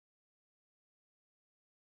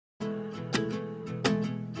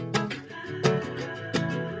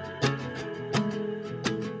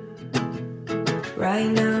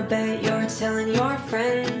Right now, bet you're telling your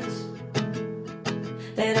friends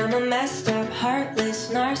that I'm a messed up,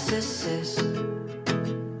 heartless narcissist.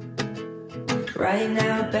 Right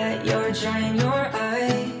now, bet you're drying your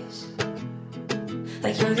eyes,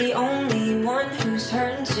 like you're the only one who's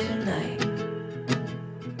hurting tonight.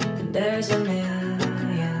 And there's a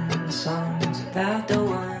million songs about the